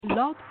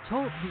Blog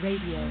Talk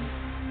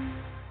Radio.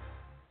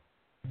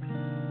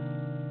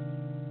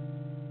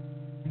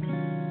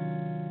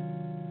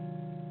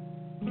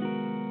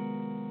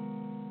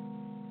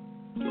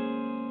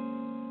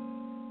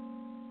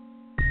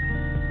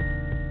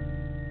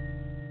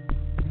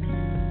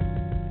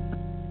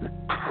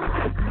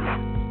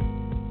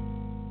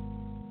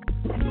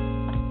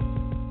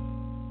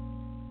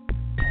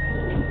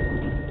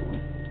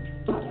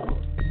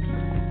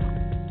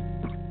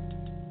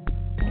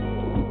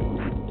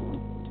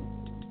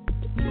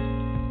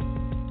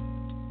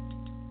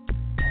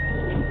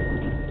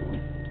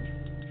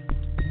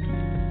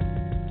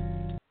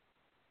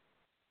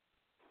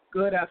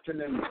 Good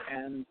afternoon,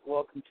 and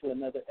welcome to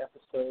another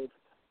episode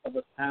of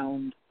A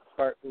Sound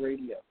Heart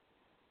Radio.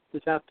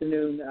 This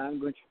afternoon, I'm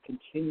going to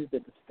continue the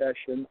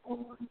discussion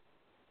on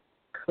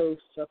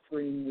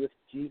co-suffering with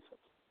Jesus.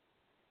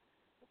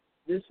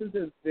 This is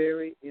a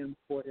very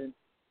important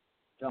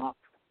doctrine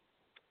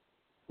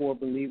for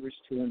believers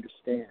to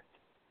understand.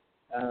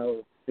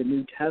 The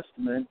New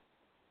Testament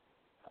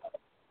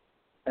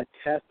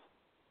attests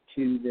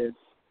to this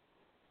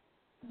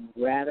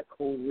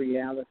radical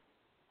reality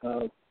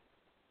of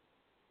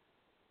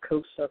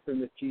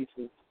co-suffering with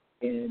Jesus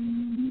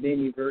in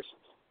many verses.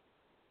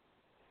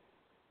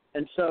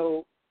 And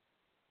so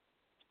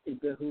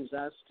it behooves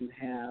us to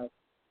have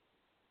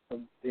a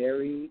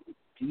very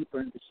deep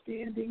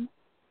understanding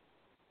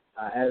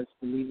as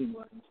believing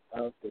ones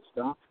of this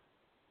doctrine.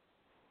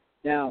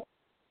 Now,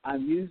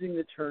 I'm using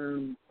the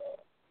term,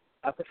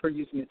 I prefer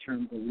using the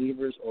term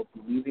believers or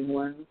believing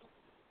ones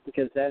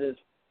because that is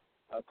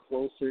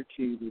closer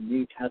to the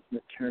New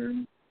Testament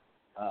term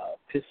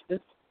pistis.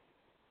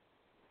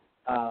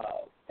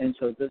 And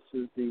so this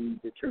is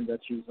the term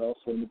that's used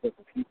also in the book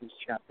of Hebrews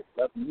chapter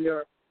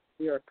 11.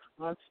 We are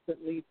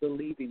constantly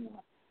believing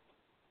one.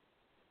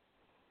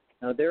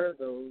 Now there are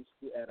those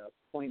who at a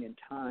point in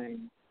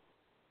time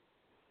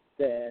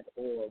said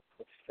or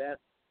profess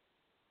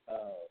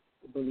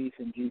belief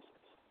in Jesus.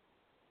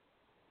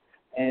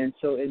 And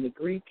so in the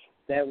Greek,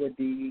 that would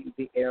be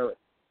the aorist.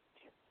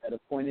 At a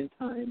point in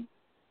time,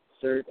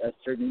 a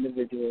certain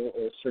individual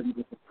or a certain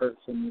group of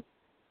persons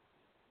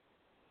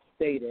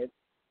stated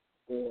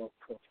or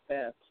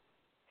profess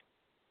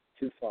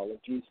to follow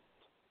Jesus.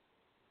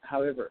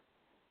 However,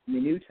 in the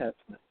New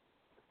Testament,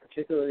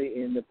 particularly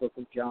in the book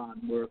of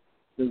John, where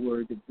the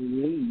word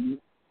believe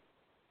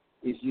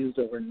is used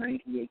over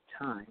 98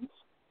 times,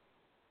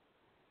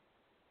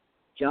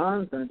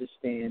 John's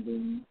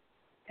understanding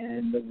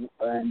and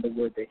the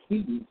word that he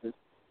uses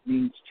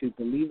means to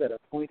believe at a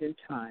point in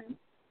time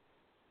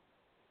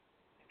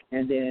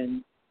and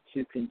then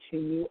to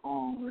continue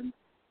on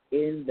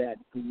in that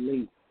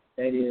belief.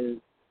 That is,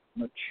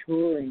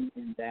 maturing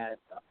in that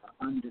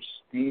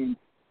understanding.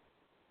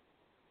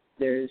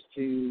 There is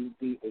to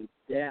be a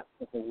depth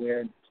of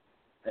awareness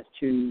as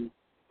to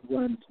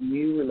one's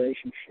new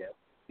relationship,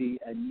 be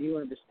a new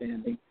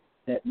understanding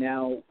that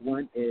now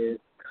one is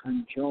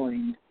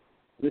conjoined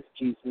with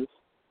Jesus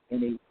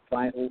in a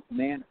vital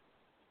manner.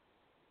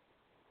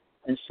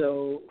 And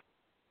so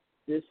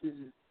this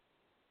is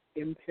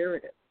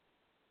imperative.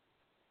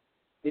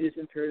 It is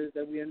imperative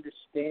that we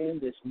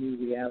understand this new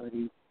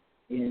reality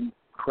in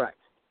Christ.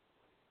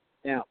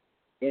 Now,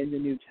 in the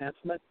New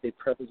Testament, the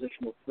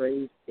prepositional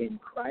phrase in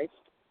Christ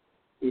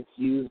is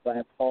used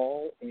by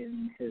Paul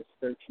in his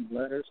 13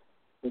 letters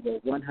over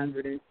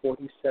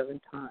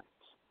 147 times.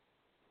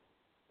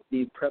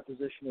 The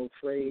prepositional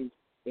phrase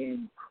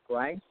in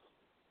Christ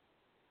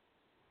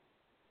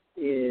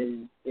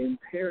it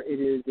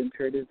is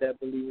imperative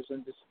that believers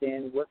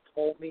understand what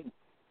Paul means.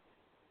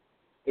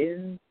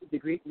 In the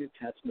Greek New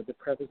Testament, the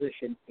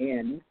preposition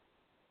in,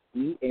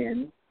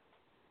 en,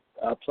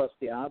 plus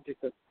the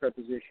object of the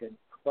preposition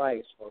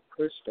Christ or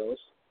Christos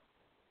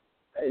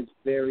is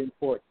very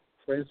important.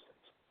 For instance,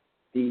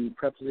 the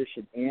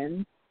preposition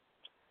in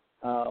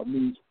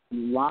means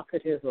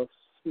locative of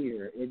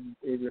sphere.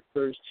 It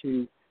refers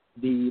to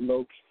the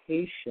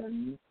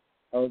location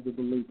of the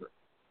believer.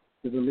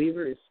 The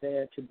believer is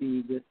said to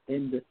be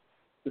within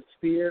the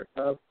sphere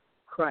of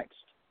Christ.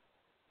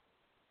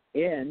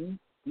 En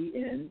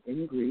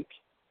in Greek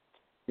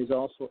is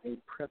also a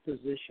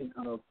preposition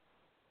of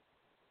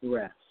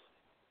rest.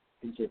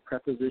 It's a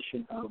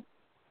preposition of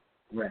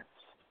rest.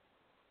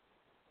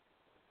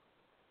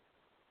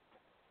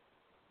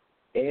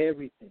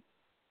 Everything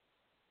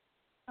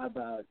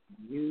about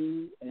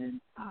you and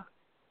I,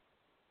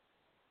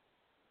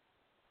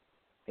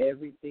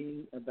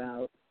 everything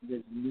about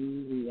this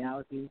new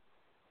reality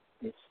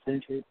is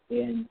centered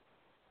in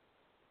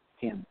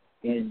Him,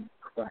 in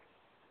Christ.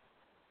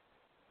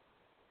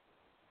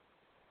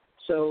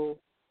 So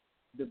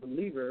the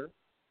believer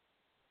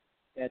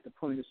at the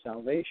point of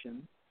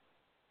salvation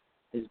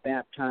is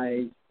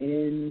baptized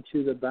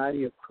into the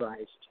body of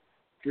Christ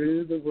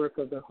through the work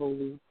of the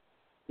Holy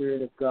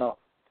Spirit of God.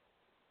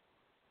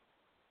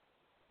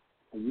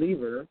 The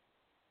believer,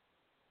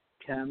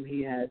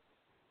 he has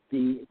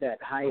that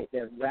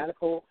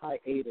radical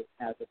hiatus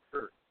has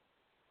occurred.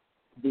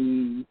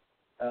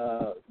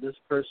 This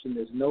person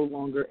is no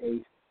longer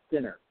a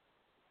sinner.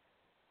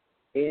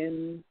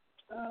 In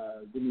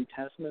the New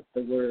Testament,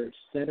 the word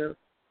sinner,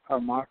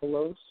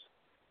 harmakilos,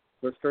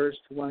 refers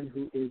to one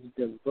who is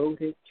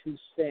devoted to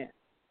sin.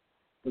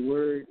 The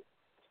word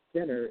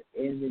sinner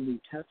in the New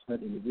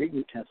Testament, in the Greek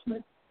New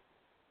Testament,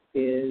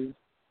 is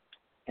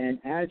an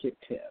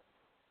adjective,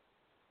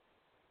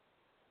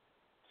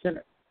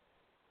 sinner.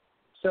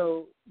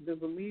 So the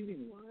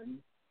believing one,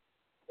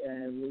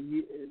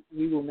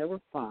 we will never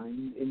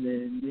find in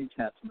the New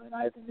Testament,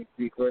 either the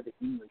Greek or the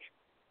English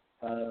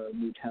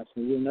New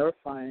Testament, we'll never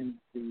find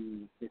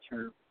the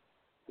term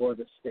or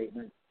the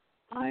statement,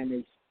 I am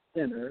a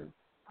sinner,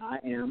 I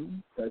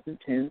am, present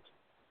tense,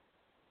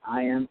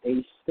 I am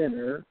a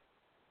sinner,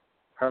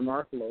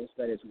 harmakilos,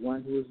 that is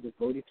one who is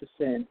devoted to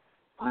sin,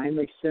 I am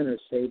a sinner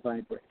saved by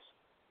grace.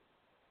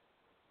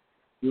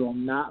 You will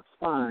not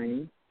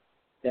find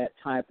that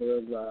type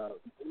of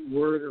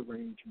word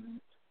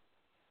arrangement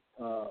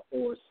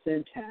or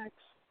syntax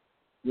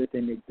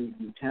within the Greek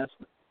New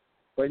Testament.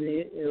 Or in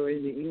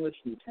the English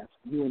New Testament,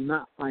 you will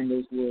not find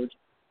those words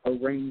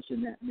arranged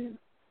in that manner.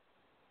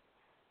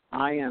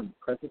 I am,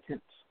 present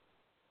tense,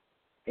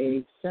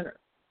 a sinner.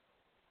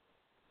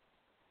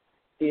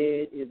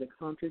 It is a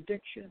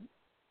contradiction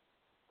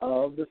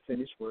of the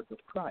finished work of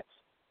Christ.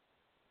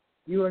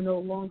 You are no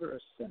longer a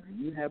sinner.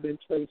 You have been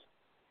placed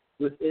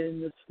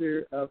within the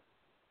sphere of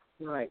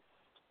Christ.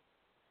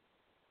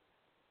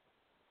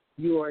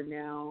 You are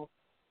now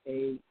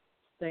a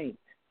saint.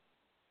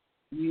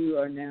 You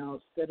are now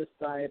set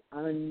aside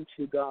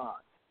unto God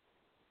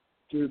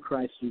through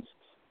Christ Jesus.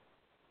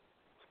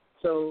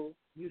 So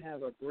you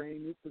have a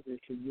brand new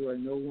position. You are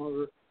no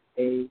longer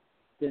a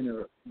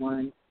sinner,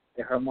 one,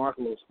 the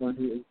harmakilos, one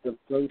who is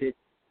devoted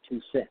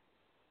to sin.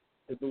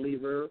 The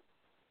believer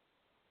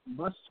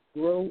must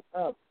grow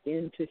up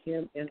into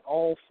him in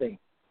all things.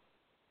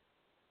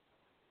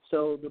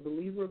 So the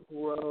believer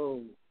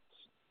grows,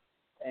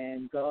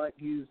 and God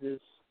uses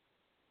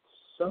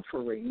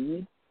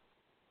suffering.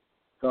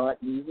 God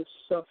uses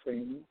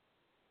suffering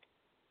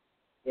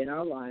in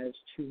our lives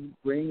to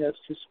bring us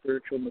to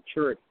spiritual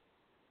maturity.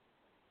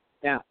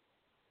 Now,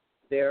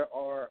 there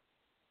are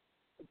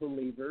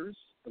believers,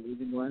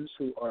 believing ones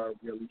who are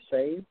really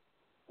saved,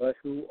 but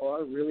who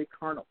are really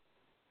carnal.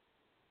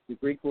 The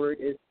Greek word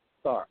is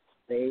sarx.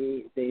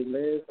 They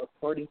live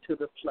according to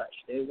the flesh.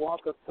 They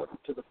walk according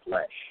to the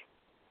flesh.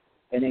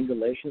 And in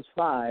Galatians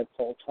 5,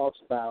 Paul talks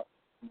about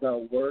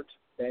the works,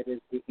 that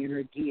is the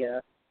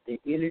energia, the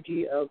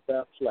energy of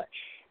the flesh.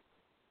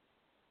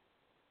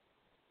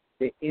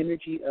 The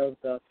energy of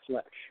the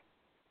flesh.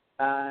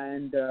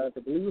 And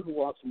the believer who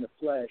walks in the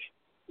flesh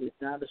is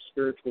not a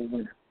spiritual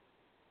winner.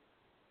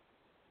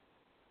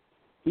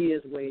 He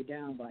is weighed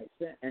down by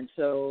sin. And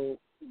so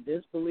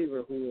this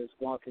believer who is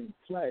walking in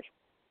flesh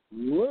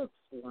looks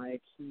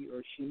like he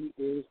or she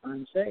is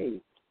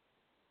unsaved.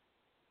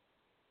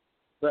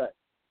 But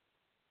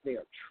they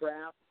are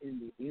trapped in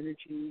the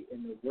energy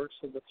and the works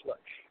of the flesh.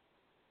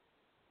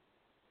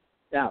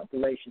 Now,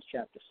 Galatians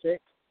chapter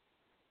 6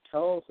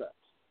 tells us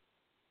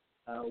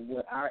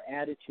what our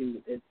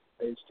attitude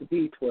is to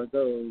be toward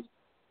those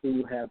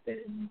who have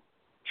been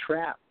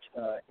trapped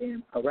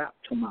in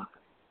paraptomai.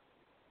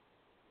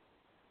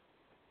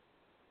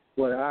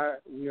 We are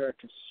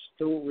to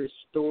still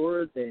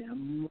restore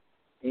them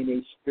in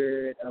a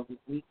spirit of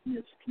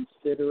weakness,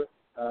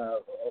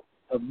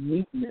 of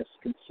meekness,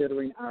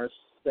 considering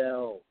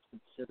ourselves.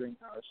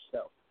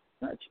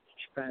 Not to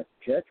pass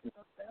judgment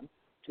on them.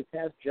 To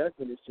pass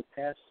judgment is to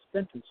pass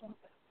sentence on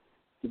them.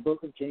 The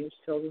book of James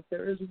tells us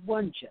there is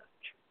one judge.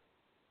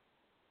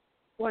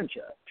 One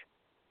judge.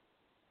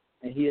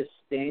 And he is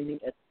standing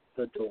at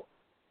the door.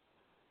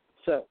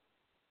 So,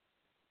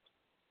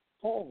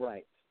 Paul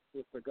writes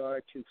with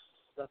regard to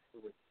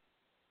suffering.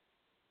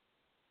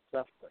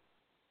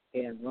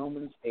 In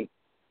Romans 8.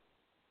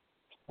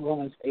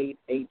 Romans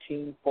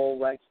 8:18, Paul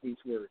writes these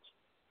words,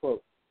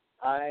 quote,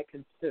 I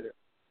consider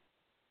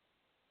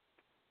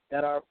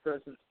that our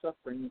present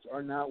sufferings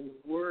are not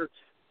worth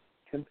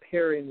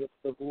comparing with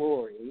the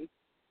glory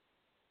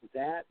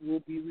that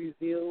will be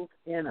revealed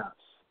in us.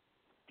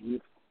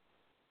 Beautiful.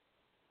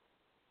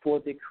 For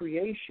the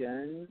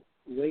creation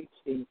waits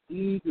in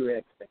eager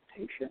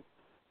expectation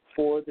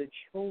for the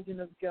children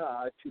of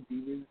God to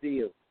be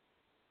revealed.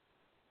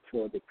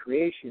 For the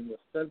creation was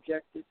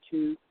subjected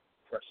to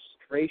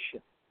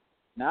frustration,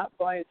 not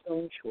by its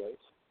own choice,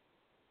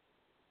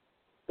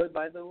 but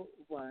by the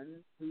one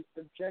who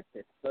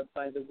subjected, but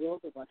by the will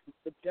of the one who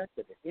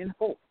subjected it, in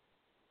hope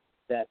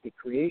that the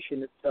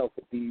creation itself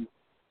would be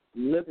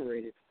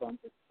liberated from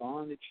its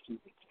bondage to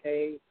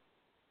decay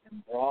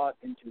and brought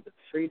into the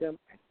freedom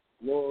and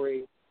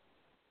glory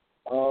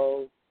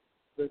of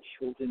the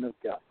children of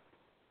God.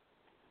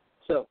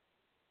 So,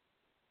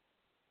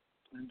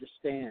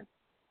 understand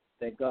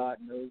that God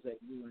knows that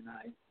you and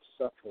I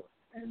suffer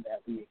and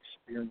that we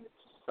experience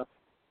suffering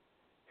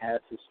as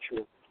His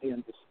children. He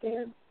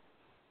understands.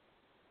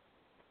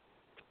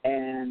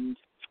 And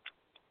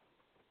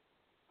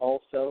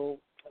also,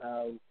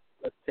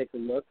 let's take a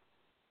look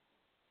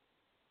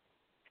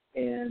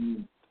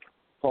in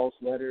Paul's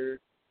letter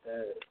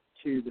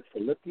to the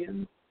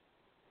Philippians.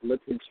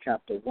 Philippians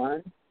chapter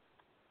 1.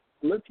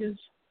 Philippians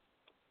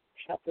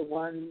chapter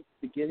 1,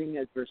 beginning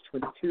at verse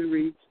 22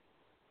 reads,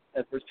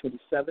 at verse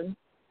 27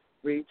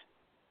 reads,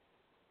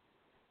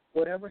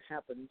 whatever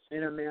happens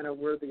in a manner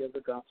worthy of the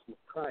gospel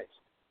of Christ.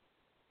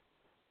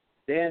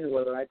 Then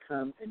whether I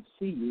come and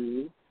see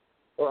you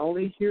or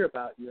only hear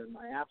about you in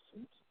my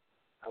absence,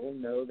 I will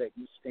know that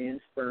you stand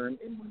firm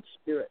in one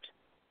spirit,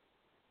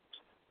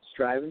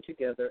 striving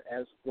together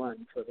as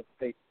one for the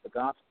faith of the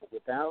gospel,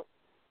 without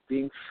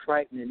being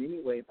frightened in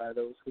any way by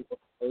those who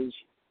oppose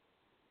you.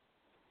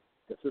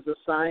 This is a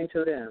sign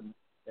to them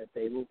that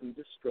they will be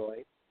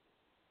destroyed,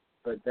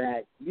 but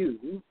that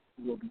you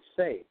will be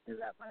saved, and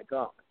that by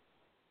God.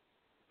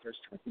 Verse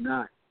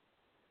 29.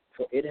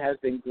 For it has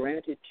been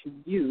granted to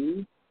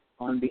you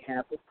on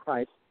behalf of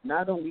Christ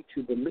not only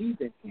to believe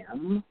in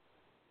him,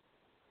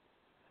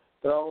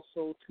 but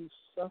also to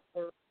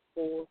suffer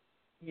for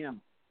him,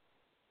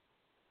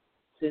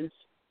 since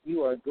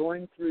you are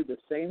going through the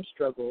same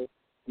struggle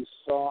you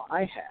saw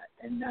I had,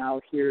 and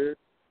now hear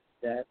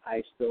that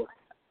I still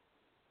have.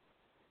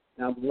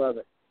 Now,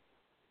 beloved,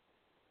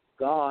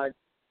 God,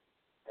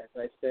 as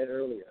I said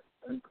earlier,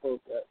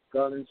 unquote,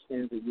 God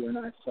understands that you and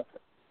I suffer.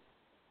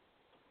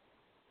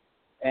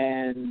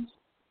 And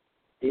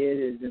it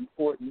is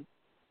important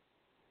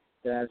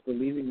that as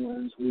believing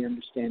ones, we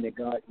understand that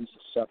God uses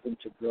suffering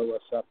to grow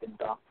us up in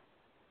doctrine,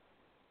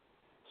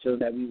 so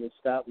that we will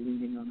stop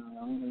leaning on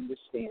our own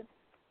understanding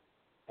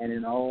and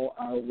in all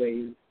our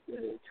ways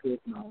to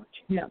acknowledge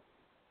him.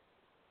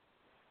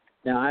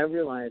 Now, I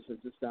realize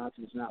that this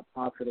doctrine is not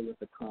popular with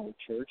the carnal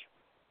church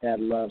that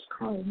loves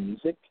carnal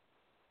music,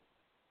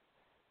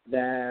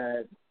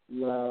 that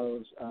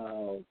loves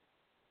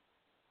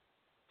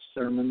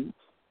sermons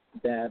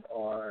that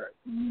are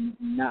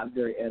not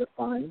very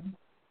edifying,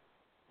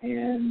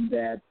 and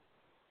that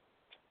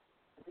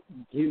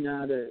do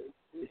not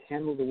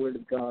handle the Word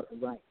of God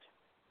right.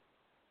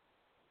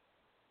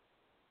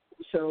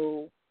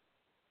 So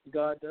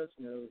God does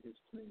know his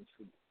plans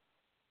for you.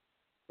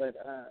 But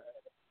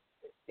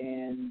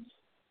and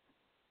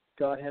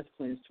God has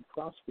plans to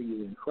prosper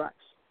you in Christ.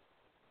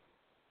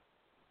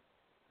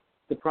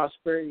 The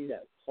prosperity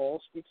that Paul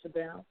speaks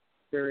about,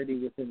 prosperity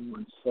within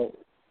one's soul.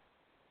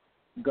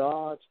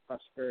 God's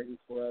prosperity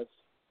for us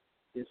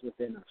is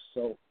within our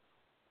soul.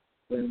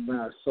 When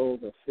our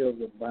souls are filled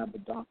with Bible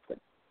doctrine,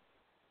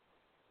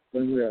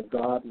 when we are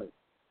godly,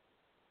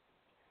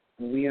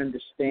 when we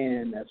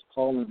understand, as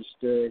Paul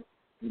understood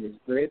in his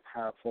very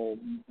powerful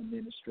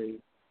ministry,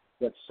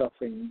 what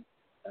suffering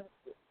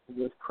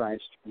with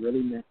Christ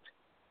really meant.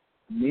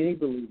 Many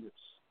believers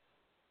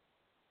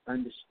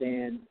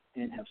understand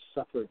and have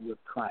suffered with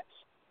Christ,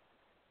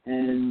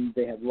 and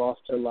they have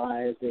lost their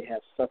lives. They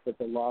have suffered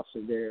the loss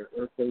of their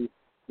earthly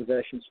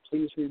possessions.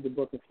 Please read the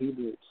book of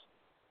Hebrews.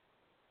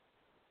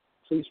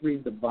 Please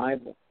read the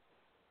Bible.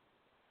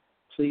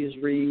 Please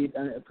read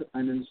and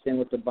understand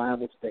what the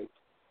Bible states.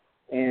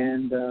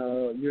 And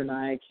you and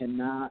I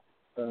cannot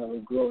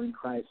grow in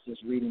Christ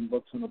just reading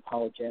books on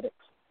apologetics.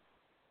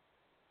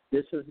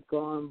 This has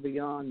gone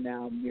beyond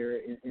now mere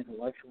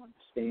intellectual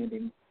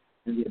understanding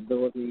and the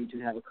ability to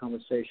have a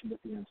conversation with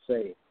the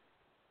unsaved.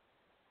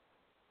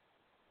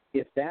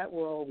 If that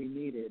were all we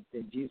needed,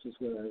 then Jesus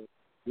would have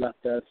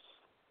left us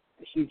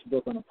a huge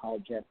book on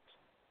apologetics.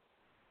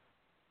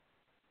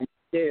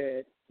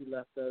 Instead, he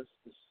left us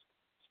the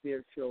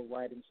spirit-filled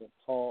writings of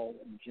Paul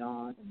and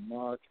John and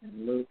Mark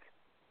and Luke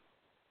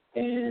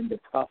and the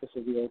prophets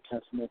of the Old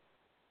Testament.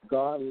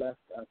 God left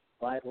us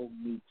vital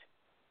meat.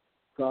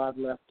 God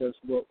left us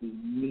what we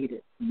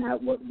needed,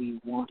 not what we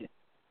wanted.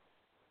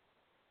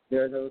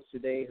 There are those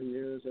today whose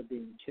ears are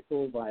being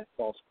tickled by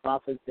false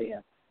prophets. They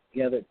have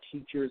gathered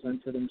teachers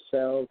unto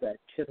themselves that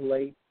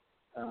titillate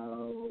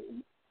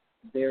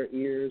their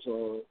ears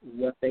or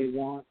what they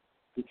want,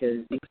 because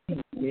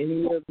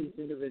many of these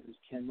individuals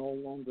can no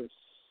longer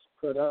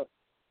put up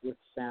with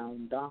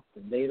sound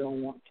doctrine. They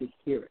don't want to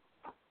hear it.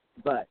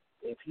 But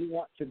if you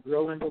want to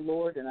grow in the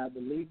Lord, and I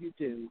believe you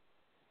do,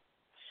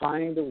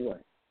 find a way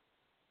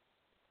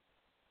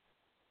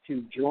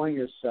to join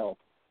yourself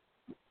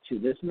to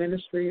this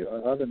ministry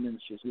or other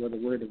ministries where the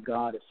Word of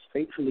God is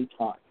faithfully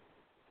taught,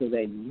 so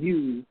that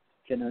you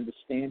can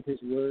understand his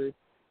Word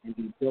and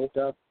be built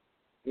up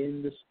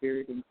in the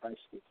Spirit in Christ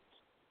Jesus.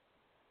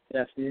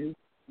 Good afternoon.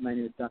 My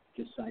name is Dr.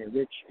 Josiah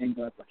Rich, and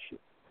God bless you.